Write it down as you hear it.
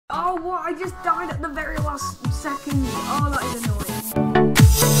Oh, what? I just died at the very last second. Oh, that is annoying.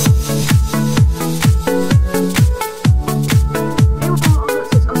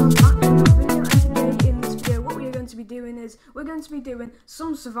 We're going to be doing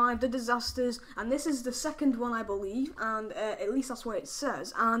some survive the disasters, and this is the second one, I believe, and at least that's what it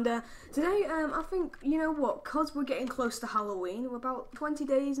says. And today, I think, you know what, because we're getting close to Halloween, we're about 20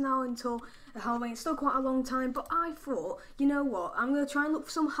 days now until Halloween. It's still quite a long time, but I thought, you know what, I'm going to try and look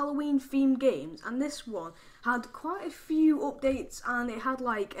for some Halloween themed games, and this one had quite a few updates, and it had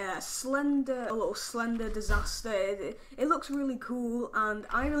like a little slender disaster. It looks really cool, and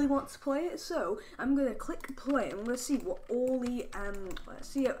I really want to play it, so I'm gonna click play. I'm gonna see what all the let's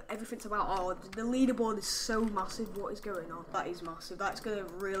see what everything's about. Oh, the leaderboard is so massive. What is going on? That is massive. That's gonna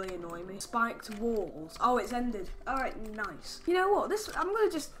really annoy me. Spiked walls. Oh, it's ended. All right, nice. You know what? I'm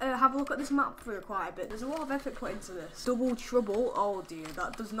gonna just have a look at this map for quite a bit. There's a lot of effort put into this. Double trouble. Oh dear,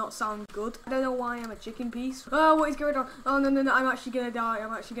 that does not sound good. I don't know why I'm a chicken piece. Oh, what is going on? Oh, no, I'm actually gonna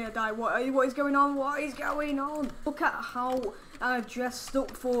die. What is going on? What is going on? Look at how I've dressed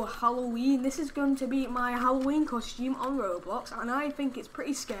up for Halloween. This is going to be my Halloween costume on Roblox, and I think it's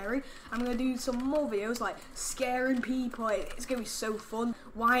pretty scary. I'm gonna do some more videos like scaring people. It's gonna be so fun.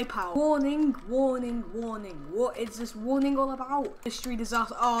 Wipeout. Warning, warning, warning. What is this warning all about? History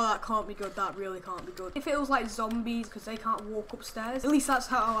disaster. Oh, that can't be good. That really can't be good. If it was like zombies because they can't walk upstairs, at least that's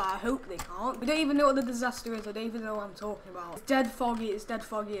how I hope they can't. We don't even know what the disaster is. I don't even know what I'm talking about. It's dead foggy. It's dead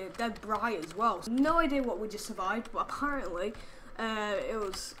foggy. Dead bright as well. So no idea what we just survived, but apparently it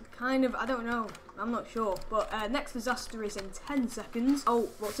was kind of, I don't know, I'm not sure, but next disaster is in 10 seconds. Oh,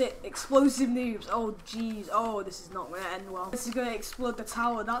 what's it? Explosive noobs. Oh, jeez. Oh, this is not going to end well. This is going to explode the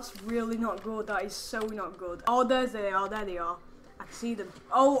tower. That's really not good. That is so not good. Oh, there they are. There they are. I can see them.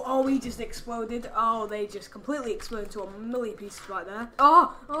 Oh, he just exploded. Oh, they just completely exploded into a million pieces right there.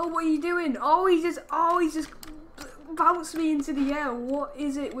 Oh, what are you doing? Oh, he just bounced me into the air. What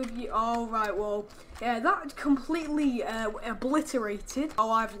is it with you? Oh, right, well, yeah, that completely obliterated.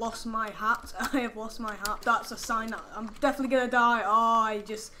 Oh, I've lost my hat. I have lost my hat. That's a sign that I'm definitely gonna die. Oh, I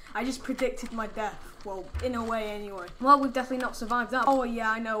just predicted my death. Well, in a way, anyway. Well, we've definitely not survived that. Oh,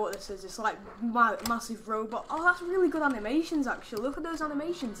 yeah, I know what this is. It's like massive robot. Oh, that's really good animations, actually. Look at those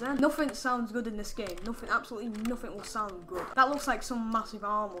animations then. Nothing sounds good in this game. Nothing, absolutely nothing will sound good. That looks like some massive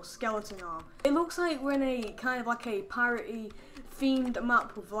arm or skeleton arm. It looks like we're in a kind of like a piratey themed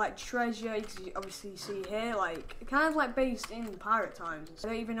map with like treasure. You can obviously see here, like kind of like based in pirate times. I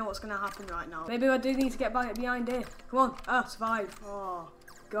don't even know what's gonna happen right now. Maybe I do need to get back behind here. Come on, survive. Oh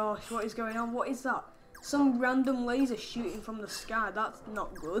gosh, what is going on? What is that? Some random laser shooting from the sky. That's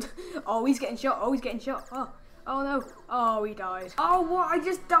not good. Oh, he's getting shot. Oh, he's getting shot. Oh no. Oh, he died. Oh, what? I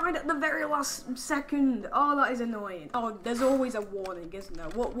just died at the very last second. Oh, that is annoying. Oh, there's always a warning, isn't there?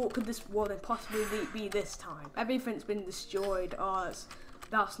 What could this warning possibly be this time? Everything's been destroyed. Oh,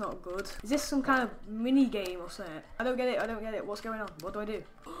 that's not good. Is this some kind of mini game or something? I don't get it. What's going on? What do I do?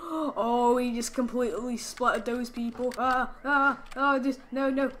 Oh, he just completely splattered those people. Oh, oh, geez, no,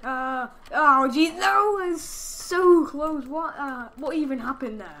 it's so close. What even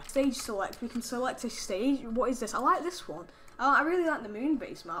happened there? Stage select. We can select a stage. What is this? I like this one. I really like the moon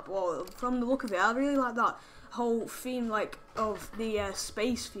base map. Well, from the look of it, I really like that whole theme, like of the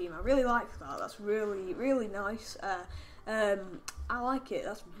space theme. I really like that. That's really, really nice. I like it.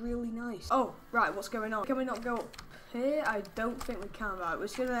 That's really nice. Oh, right. What's going on? Can we not go up here? I don't think we can. Right, we're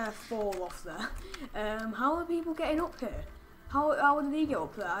just gonna fall off there. How are people getting up here? How did he get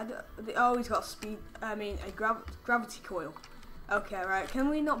up there? Oh, he's got speed. I mean, a gravity coil. Okay, right. Can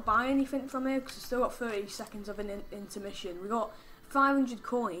we not buy anything from here? Because we've still got 30 seconds of an intermission. We got 500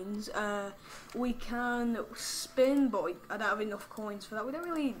 coins. We can spin, but I don't have enough coins for that.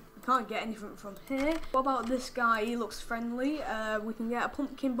 We can't get anything from here. What about this guy? He looks friendly. We can get a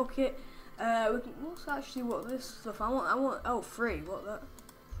pumpkin bucket. What's actually what this stuff? I want. Oh, free. What that?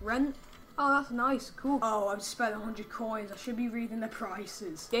 Rent. Oh, that's nice. Cool. Oh, I've spent 100 coins. I should be reading the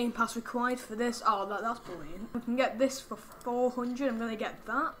prices. Game pass required for this. Oh, that's brilliant. We can get this for 400. I'm gonna get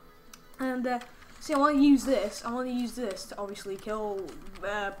that. And see, I want to use this. To obviously kill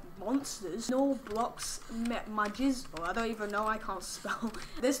monsters. No blocks, mages. Oh, I don't even know. I can't spell.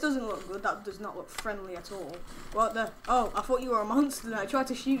 This doesn't look good. That does not look friendly at all. What the? Oh, I thought you were a monster. I tried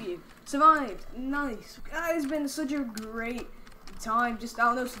to shoot you. Survived. Nice. It's been such a great time. Just, I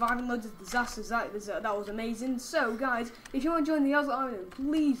don't know, surviving loads of disasters. That was amazing. So, guys, if you want to join the Ozzers Island,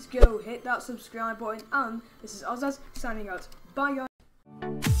 please go hit that subscribe button. And this is Ozzers signing out. Bye, guys.